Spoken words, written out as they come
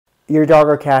your dog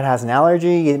or cat has an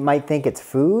allergy, you might think it's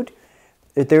food.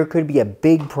 There could be a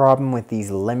big problem with these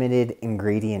limited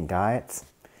ingredient diets.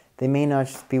 They may not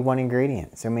just be one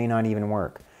ingredient, so it may not even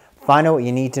work. Find out what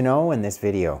you need to know in this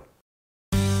video.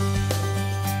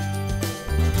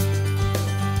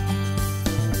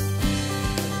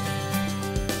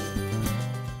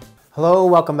 Hello,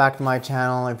 welcome back to my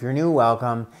channel. If you're new,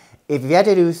 welcome. If you've yet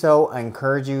to do so, I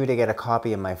encourage you to get a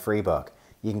copy of my free book.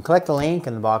 You can click the link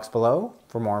in the box below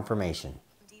for more information.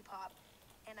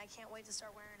 And I can't wait to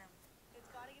start wearing them.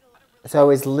 So I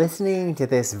was listening to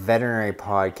this veterinary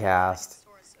podcast.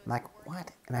 I'm like, what?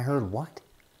 And I heard what?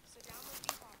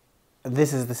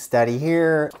 This is the study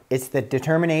here. It's the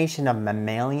determination of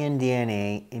mammalian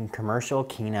DNA in commercial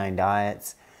canine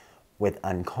diets with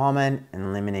uncommon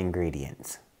and limited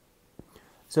ingredients.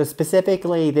 So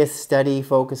specifically, this study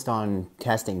focused on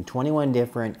testing 21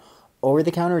 different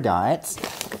over-the-counter diets,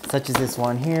 such as this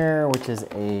one here, which is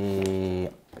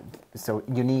a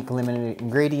unique limited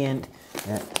ingredient,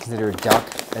 considered duck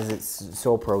as its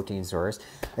sole protein source.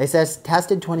 They says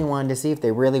tested 21 to see if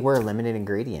they really were limited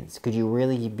ingredients. Could you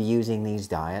really be using these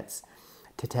diets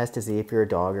to test to see if your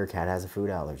dog or cat has a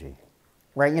food allergy?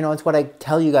 Right, you know, it's what I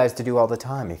tell you guys to do all the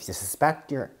time. If you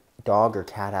suspect your dog or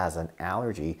cat has an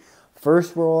allergy,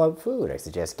 first roll out food. I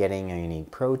suggest getting a unique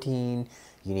protein,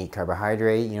 unique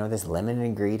carbohydrate, you know, this limited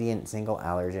ingredient, single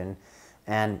allergen,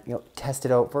 and, you know, test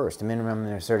it out first. A minimum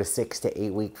of sort of 6 to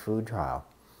 8 week food trial.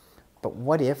 But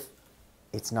what if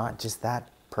it's not just that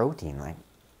protein, like,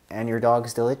 and your dog's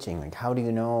still itching? Like, how do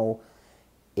you know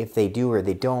if they do or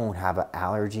they don't have an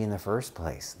allergy in the first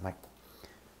place? Like,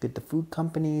 could the food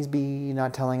companies be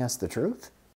not telling us the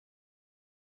truth?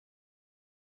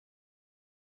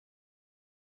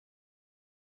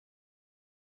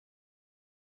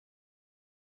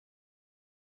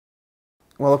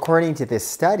 Well, according to this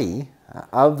study,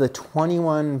 of the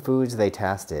 21 foods they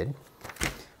tested,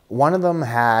 one of them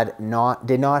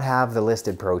did not have the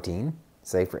listed protein.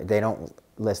 They don't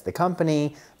list the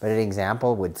company, but an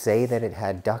example would say that it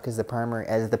had duck as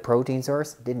the protein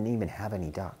source. It didn't even have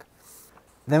any duck.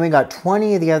 Then we got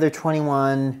 20 of the other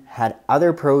 21 had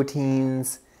other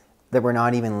proteins that were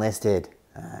not even listed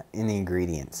in the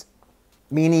ingredients.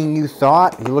 Meaning you're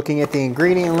looking at the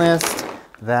ingredient list,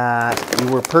 that you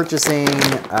were purchasing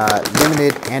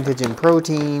limited antigen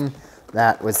protein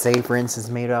that was, say, for instance,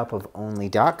 made up of only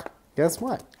duck. Guess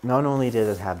what? Not only did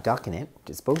it have duck in it, which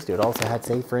it's supposed to, it also had,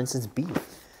 say, for instance, beef.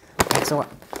 So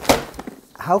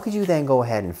how could you then go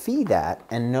ahead and feed that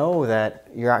and know that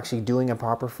you're actually doing a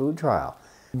proper food trial?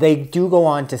 They do go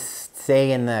on to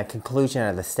say in the conclusion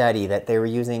of the study that they were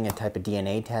using a type of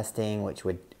DNA testing which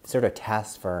would sort of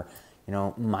test for, you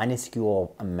know,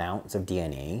 minuscule amounts of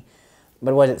DNA.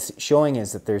 But what it's showing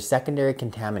is that there's secondary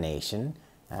contamination,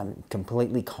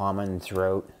 completely common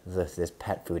throughout this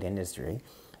pet food industry.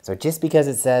 So just because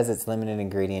it says it's limited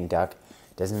ingredient duck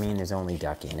doesn't mean there's only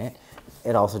duck in it.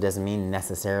 It also doesn't mean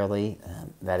necessarily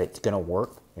that it's going to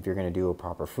work if you're going to do a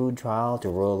proper food trial to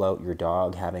rule out your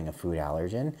dog having a food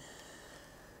allergen.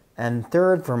 And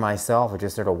third, for myself, it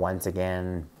just sort of once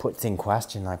again puts in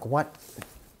question, like,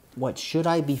 what should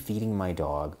I be feeding my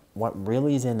dog? What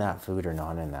really is in that food or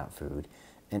not in that food?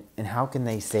 And how can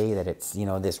they say that it's, you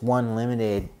know, this one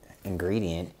limited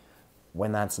ingredient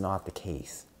when that's not the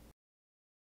case?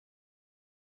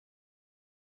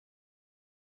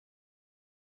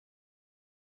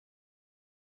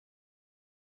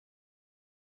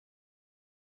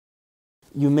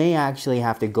 You may actually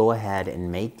have to go ahead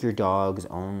and make your dog's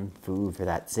own food for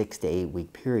that 6 to 8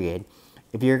 week period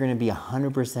if you're going to be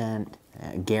 100%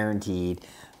 guaranteed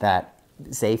that,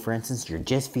 say, for instance, you're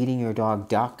just feeding your dog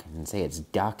duck, and say it's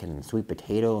duck and sweet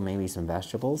potato and maybe some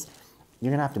vegetables. You're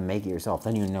going to have to make it yourself.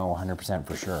 Then you know 100%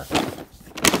 for sure.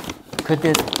 Could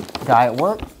this diet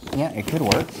work? Yeah, it could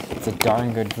work. It's a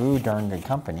darn good food, darn good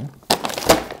company.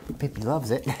 Pippi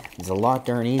loves it. It's a lot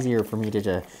darn easier for me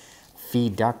to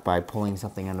feed duck by pulling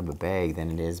something out of a bag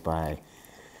than it is by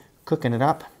cooking it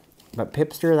up. But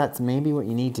Pipster, that's maybe what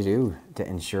you need to do to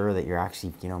ensure that you're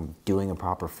actually, you know, doing a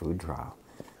proper food trial.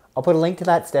 I'll put a link to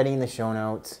that study in the show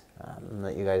notes,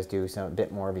 let you guys do a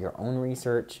bit more of your own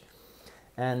research.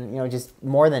 And, you know, just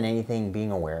more than anything,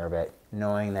 being aware of it,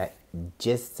 knowing that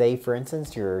just say, for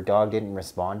instance, your dog didn't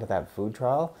respond to that food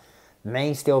trial,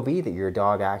 may still be that your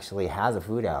dog actually has a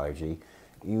food allergy.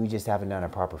 You just haven't done a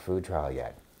proper food trial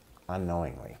yet,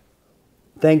 unknowingly.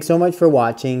 Thanks so much for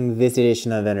watching this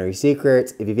edition of Veterinary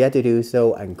Secrets. If you've yet to do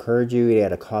so, I encourage you to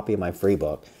get a copy of my free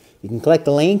book. You can click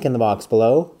the link in the box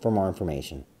below for more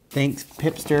information. Thanks,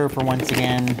 Pipster, for once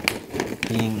again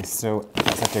being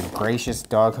such a gracious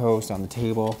dog host on the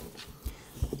table.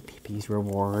 Pippi's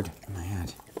reward. Man,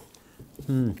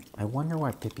 I wonder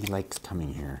why Pippi likes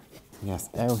coming here. Yes,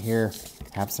 oh here,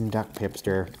 have some duck,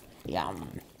 Pipster.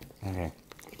 Yum. Okay,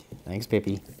 thanks,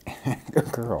 Pippi.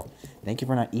 Good girl. Thank you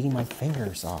for not eating my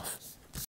fingers off.